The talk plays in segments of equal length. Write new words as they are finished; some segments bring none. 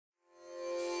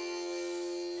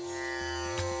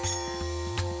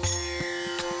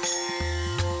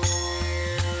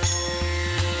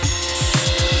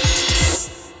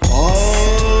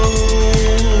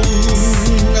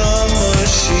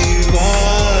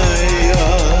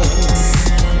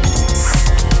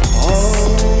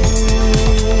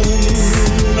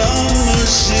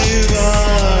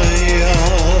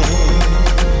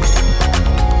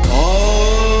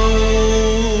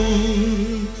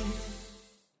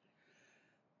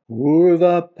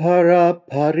Purva para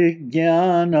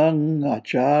parigyanam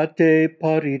ajate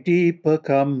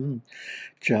paridipakam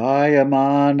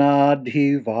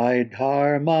jayamanadhi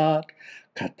vaidharmat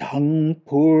katang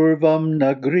purvam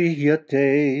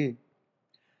nagrihyate.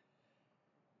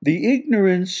 The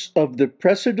ignorance of the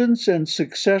precedence and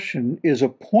succession is a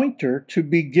pointer to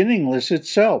beginningless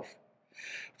itself.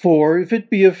 For if it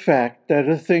be a fact that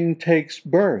a thing takes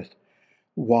birth,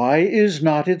 why is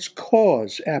not its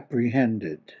cause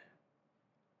apprehended?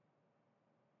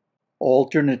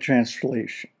 Alternate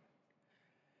translation.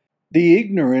 The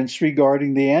ignorance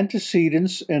regarding the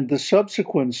antecedence and the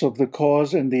subsequence of the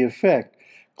cause and the effect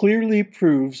clearly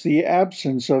proves the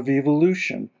absence of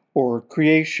evolution or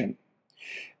creation.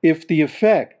 If the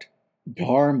effect,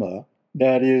 dharma,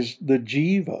 that is, the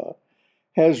jīva,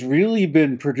 has really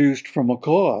been produced from a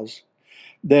cause,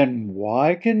 then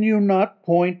why can you not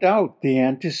point out the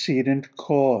antecedent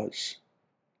cause?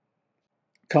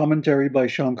 Commentary by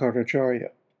Śaṅkarācārya.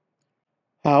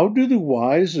 How do the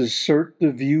wise assert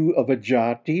the view of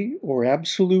Ajāta, or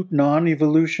absolute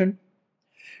non-evolution?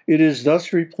 It is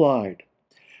thus replied: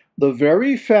 the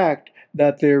very fact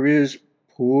that there is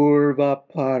purva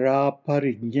para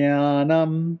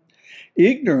parigyanam,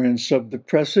 ignorance of the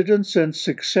precedence and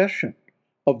succession,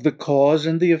 of the cause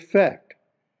and the effect,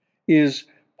 is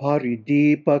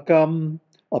paridipakam,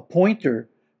 a pointer,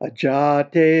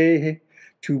 ajate,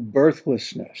 to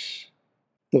birthlessness.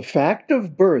 The fact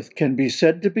of birth can be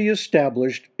said to be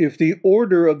established if the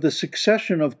order of the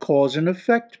succession of cause and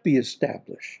effect be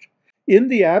established. In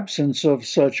the absence of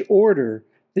such order,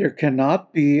 there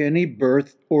cannot be any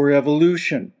birth or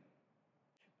evolution.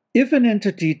 If an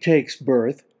entity takes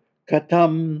birth,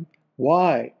 katam,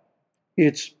 why?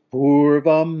 Its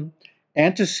purvam,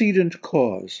 antecedent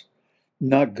cause,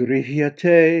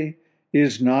 nagrihyate,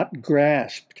 is not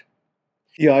grasped.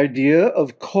 The idea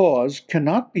of cause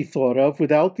cannot be thought of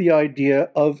without the idea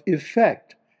of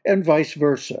effect, and vice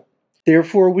versa.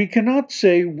 Therefore, we cannot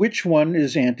say which one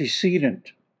is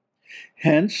antecedent.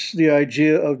 Hence, the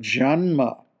idea of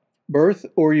janma, birth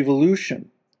or evolution,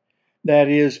 that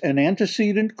is, an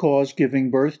antecedent cause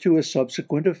giving birth to a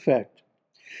subsequent effect,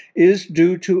 is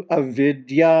due to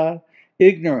avidya,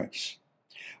 ignorance.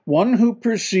 One who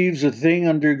perceives a thing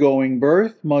undergoing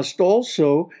birth must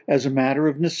also, as a matter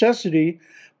of necessity,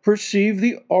 perceive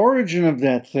the origin of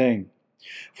that thing,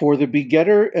 for the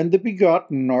begetter and the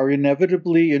begotten are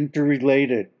inevitably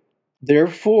interrelated.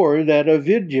 Therefore, that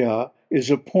avidya is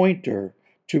a pointer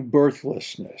to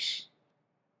birthlessness.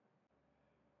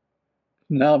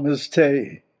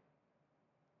 Namaste.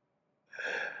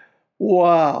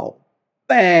 Wow.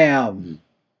 Bam.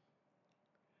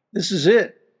 This is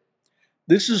it.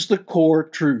 This is the core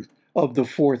truth of the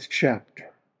fourth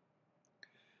chapter,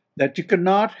 that you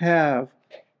cannot have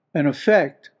an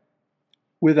effect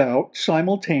without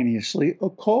simultaneously a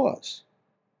cause.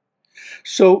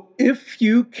 So if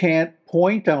you can't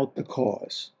point out the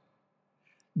cause,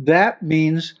 that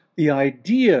means the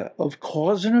idea of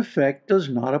cause and effect does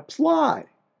not apply.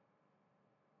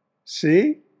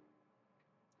 See?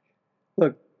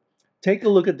 Look, take a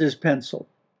look at this pencil,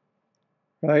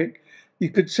 right? You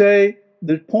could say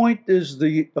the point is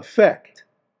the effect,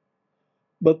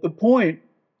 but the point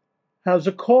has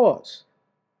a cause,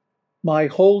 my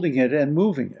holding it and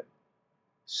moving it.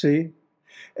 See?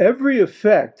 Every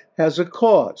effect has a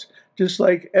cause, just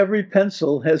like every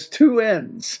pencil has two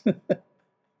ends.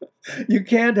 You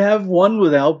can't have one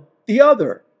without the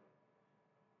other.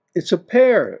 It's a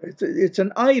pair. It's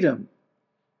an item.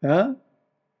 Huh?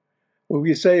 What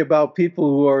we say about people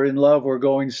who are in love or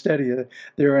going steady,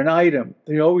 they're an item.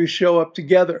 They always show up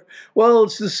together. Well,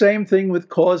 it's the same thing with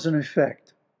cause and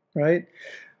effect, right?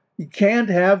 You can't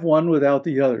have one without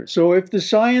the other. So if the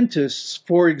scientists,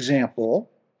 for example,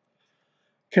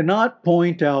 cannot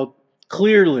point out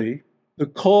clearly the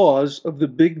cause of the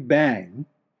Big Bang,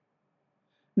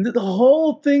 the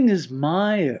whole thing is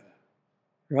Maya,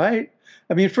 right?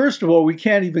 I mean, first of all, we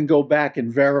can't even go back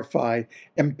and verify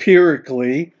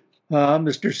empirically,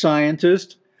 Mr.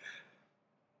 Scientist,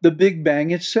 the Big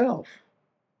Bang itself.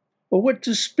 But what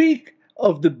to speak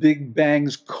of the Big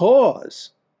Bang's cause?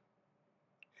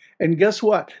 And guess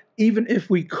what? Even if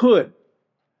we could,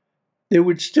 there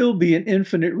would still be an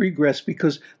infinite regress,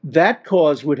 because that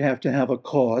cause would have to have a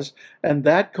cause, and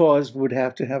that cause would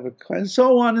have to have a cause, and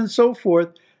so on and so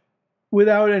forth,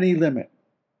 without any limit.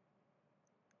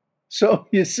 So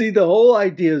you see, the whole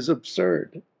idea is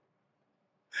absurd.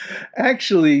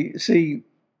 Actually, see,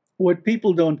 what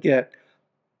people don't get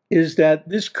is that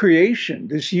this creation,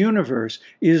 this universe,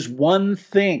 is one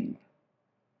thing.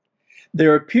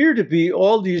 There appear to be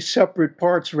all these separate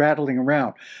parts rattling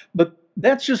around, but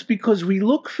that's just because we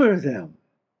look for them.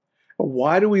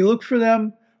 Why do we look for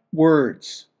them?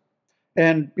 Words.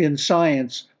 And in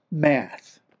science,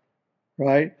 math,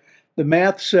 right? The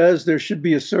math says there should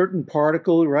be a certain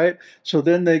particle, right? So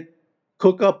then they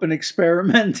cook up an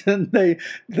experiment and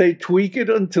they tweak it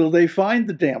until they find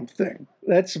the damn thing.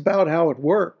 That's about how it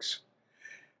works.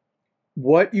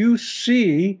 What you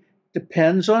see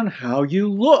depends on how you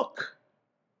look.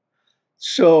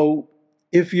 So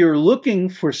if you're looking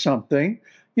for something,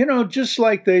 you know, just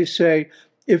like they say,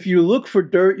 if you look for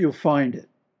dirt, you'll find it.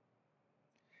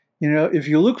 You know, if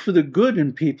you look for the good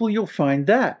in people, you'll find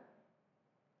that.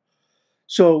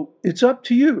 So it's up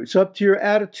to you. It's up to your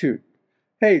attitude.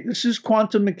 Hey, this is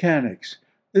quantum mechanics.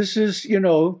 This is, you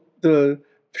know, the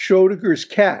Schrödinger's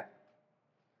cat,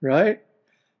 right?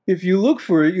 If you look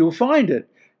for it, you'll find it.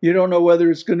 You don't know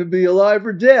whether it's going to be alive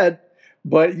or dead,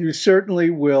 but you certainly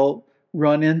will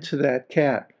run into that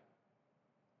cat.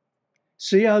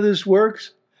 See how this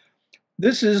works?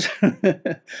 This is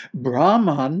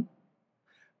Brahman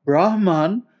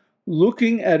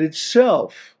looking at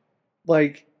itself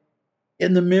like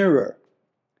in the mirror.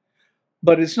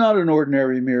 But it's not an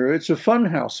ordinary mirror, it's a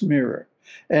funhouse mirror.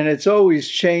 And it's always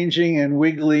changing and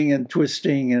wiggling and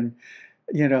twisting and,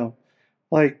 you know,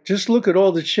 like just look at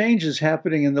all the changes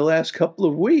happening in the last couple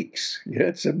of weeks. Yeah,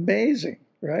 it's amazing,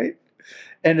 right?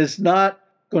 And it's not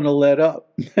going to let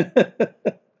up.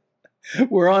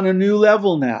 We're on a new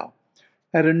level now,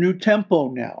 at a new tempo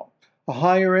now, a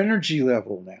higher energy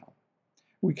level now.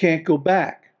 We can't go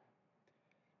back.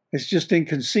 It's just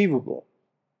inconceivable.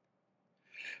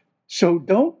 So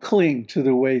don't cling to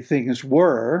the way things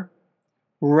were.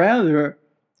 Rather,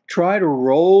 try to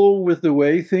roll with the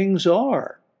way things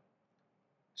are.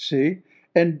 See?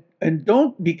 And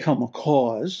don't become a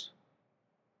cause.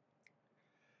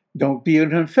 Don't be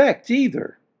an effect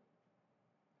either.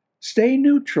 Stay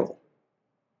neutral.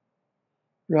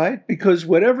 Right? Because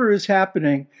whatever is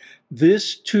happening,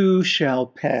 this too shall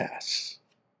pass.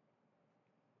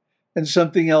 And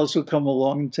something else will come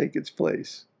along and take its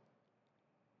place.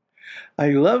 I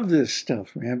love this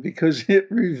stuff, man, because it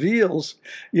reveals,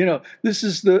 you know, this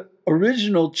is the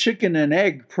original chicken and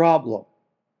egg problem,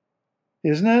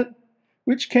 isn't it?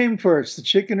 Which came first, the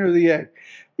chicken or the egg?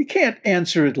 You can't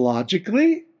answer it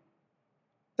logically. It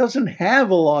doesn't have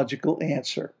a logical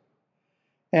answer.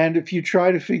 And if you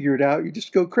try to figure it out, you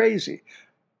just go crazy.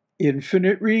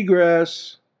 Infinite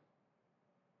regress.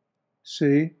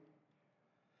 See?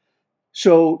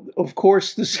 So, of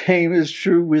course, the same is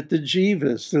true with the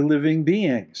jīvas, the living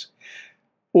beings,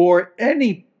 or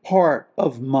any part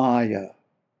of Maya.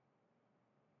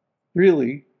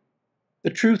 Really, the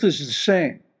truth is the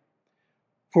same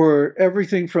for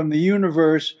everything from the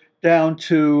universe down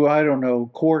to, I don't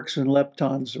know, quarks and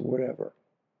leptons or whatever.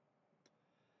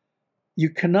 You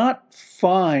cannot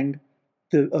find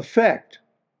the effect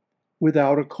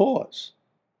without a cause.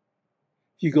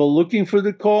 If you go looking for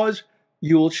the cause,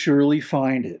 you'll surely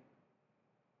find it.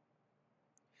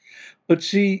 But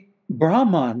see,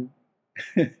 Brahman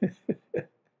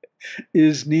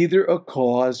is neither a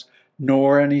cause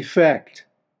nor an effect.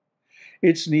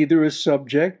 It's neither a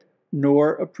subject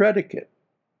nor a predicate.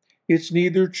 It's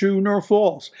neither true nor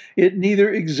false. It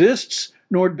neither exists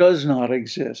nor does not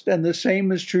exist. And the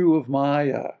same is true of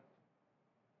Maya.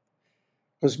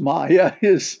 Because Maya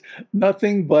is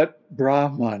nothing but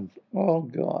Brahman. Oh,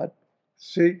 God.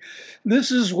 See,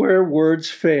 this is where words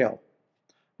fail.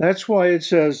 That's why it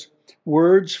says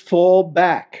words fall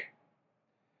back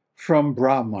from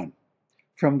Brahman,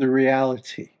 from the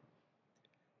reality.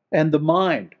 And the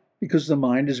mind, because the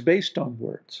mind is based on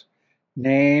words,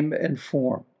 name and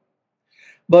form.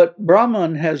 But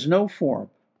Brahman has no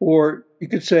form, or you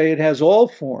could say it has all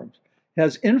forms. It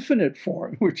has infinite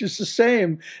form, which is the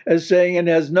same as saying it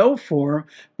has no form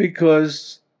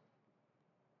because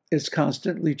it's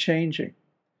constantly changing.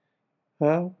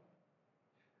 Well,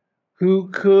 who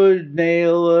could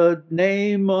nail a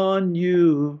name on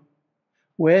you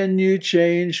when you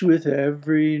change with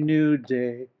every new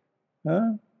day?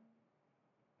 Huh?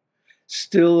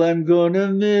 Still, I'm gonna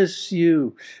miss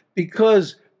you,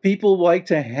 because people like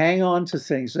to hang on to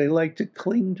things. They like to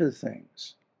cling to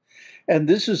things. And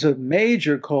this is a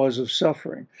major cause of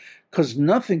suffering, because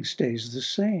nothing stays the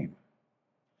same.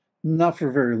 Not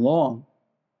for very long.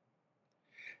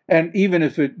 And even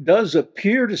if it does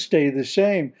appear to stay the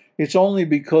same, it's only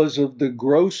because of the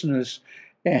grossness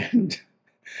and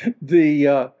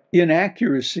the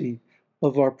inaccuracy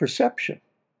of our perception.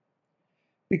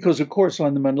 Because, of course,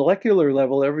 on the molecular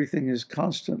level, everything is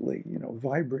constantly,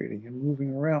 vibrating and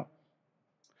moving around.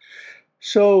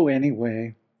 So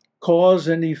anyway, cause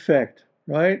and effect,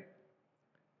 right?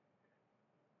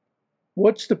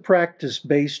 What's the practice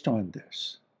based on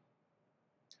this?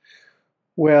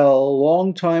 Well, a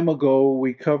long time ago,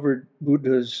 we covered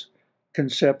Buddha's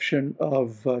conception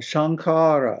of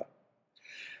Śaṅkarā.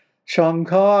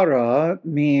 Śaṅkarā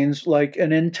means like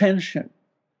an intention,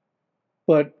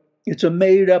 but it's a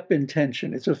made-up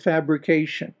intention. It's a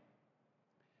fabrication.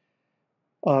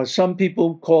 Some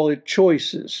people call it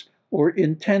choices or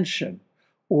intention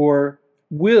or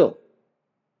will.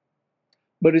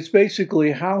 But it's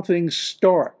basically how things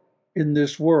start in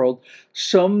this world.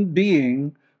 Some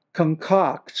being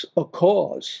concocts a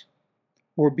cause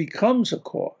or becomes a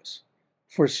cause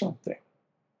for something.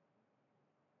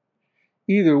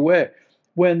 Either way,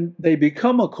 when they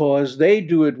become a cause, they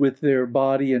do it with their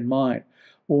body and mind.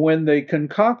 When they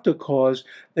concoct a cause,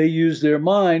 they use their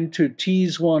mind to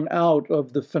tease one out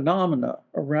of the phenomena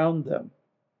around them.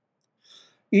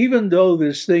 Even though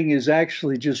this thing is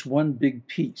actually just one big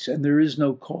piece and there is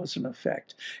no cause and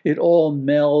effect, it all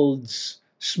melds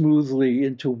smoothly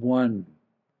into one.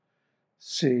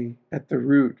 See, at the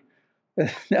root.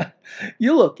 Now,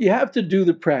 you have to do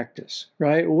the practice,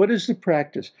 right? What is the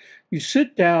practice? You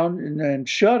sit down and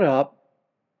shut up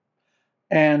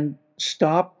and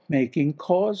stop making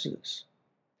causes.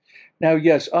 Now,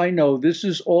 yes, I know this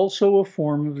is also a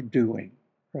form of doing,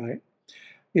 right?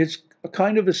 It's a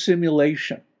kind of a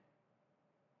simulation.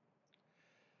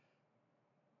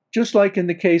 Just like in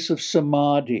the case of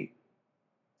samadhi,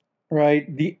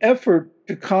 right? The effort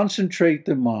to concentrate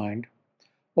the mind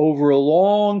over a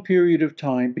long period of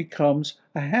time becomes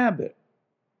a habit.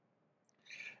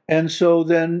 And so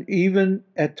then even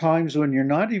at times when you're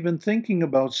not even thinking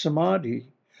about samadhi,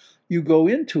 you go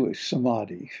into a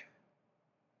samadhi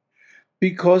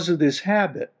because of this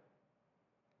habit.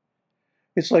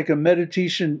 It's like a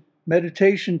meditation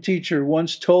teacher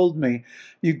once told me,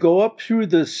 you go up through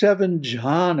the 7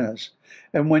 jhanas,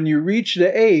 and when you reach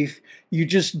the 8th, you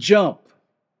just jump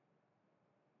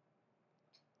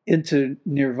into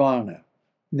nirvana,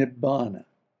 nibbana.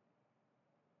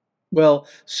 Well,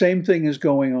 same thing is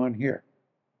going on here.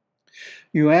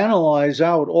 You analyze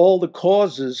out all the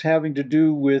causes having to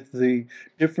do with the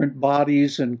different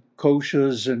bodies and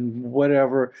koshas and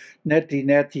whatever,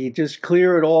 neti, just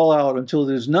clear it all out until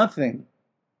there's nothing.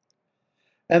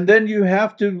 And then you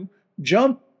have to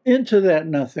jump into that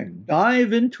nothing,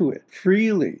 dive into it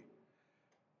freely,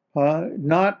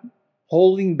 not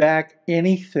holding back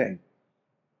anything,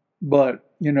 but,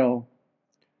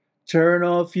 turn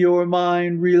off your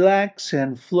mind, relax,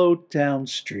 and float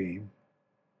downstream.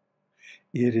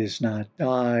 It is not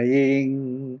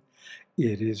dying.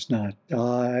 It is not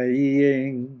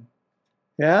dying.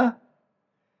 Yeah?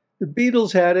 The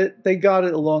Beatles had it. They got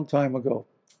it a long time ago.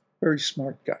 Very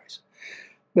smart guys.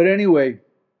 But anyway,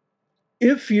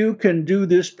 if you can do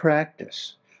this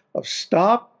practice of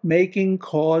stop making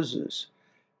causes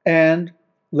and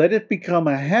let it become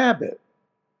a habit,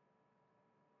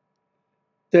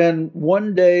 then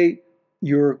one day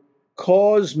your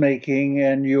cause making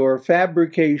and your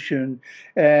fabrication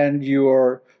and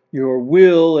your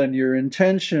will and your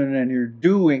intention and your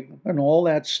doing and all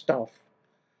that stuff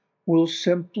will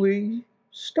simply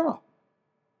stop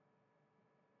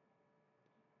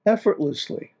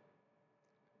effortlessly.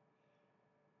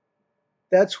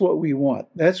 That's what we want.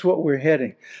 That's what we're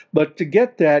heading. But to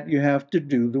get that, you have to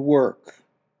do the work.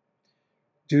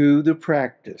 Do the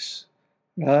practice.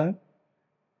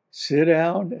 Sit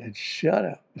down and shut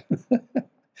up.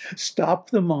 Stop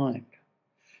the mind.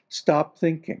 Stop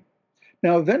thinking.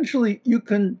 Now, eventually, you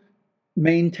can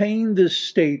maintain this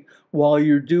state while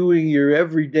you're doing your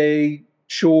everyday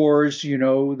chores,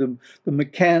 the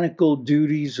mechanical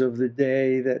duties of the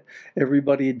day that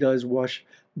everybody does,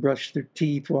 brush their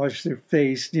teeth, wash their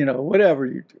face, whatever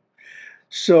you do.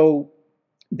 So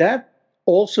that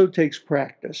also takes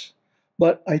practice.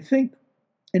 But I think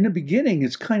in the beginning,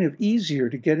 it's kind of easier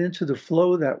to get into the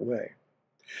flow that way.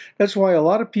 That's why a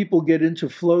lot of people get into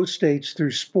flow states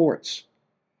through sports.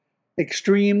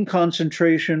 Extreme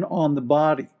concentration on the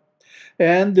body.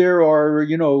 And there are,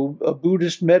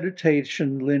 Buddhist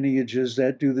meditation lineages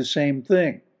that do the same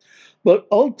thing. But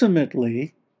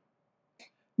ultimately,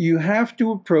 you have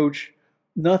to approach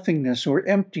nothingness or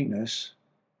emptiness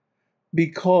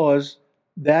because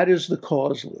that is the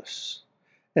causeless.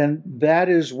 And that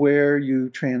is where you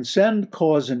transcend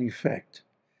cause and effect.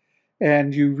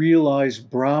 And you realize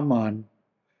Brahman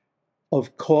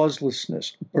of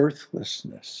causelessness,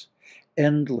 birthlessness,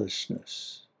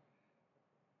 endlessness,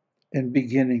 and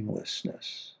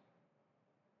beginninglessness.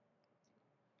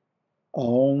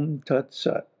 Om Tat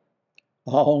Sat.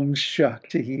 Om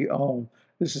Shakti Om.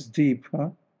 This is deep, huh?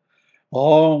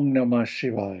 Om Namah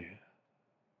Shivaya.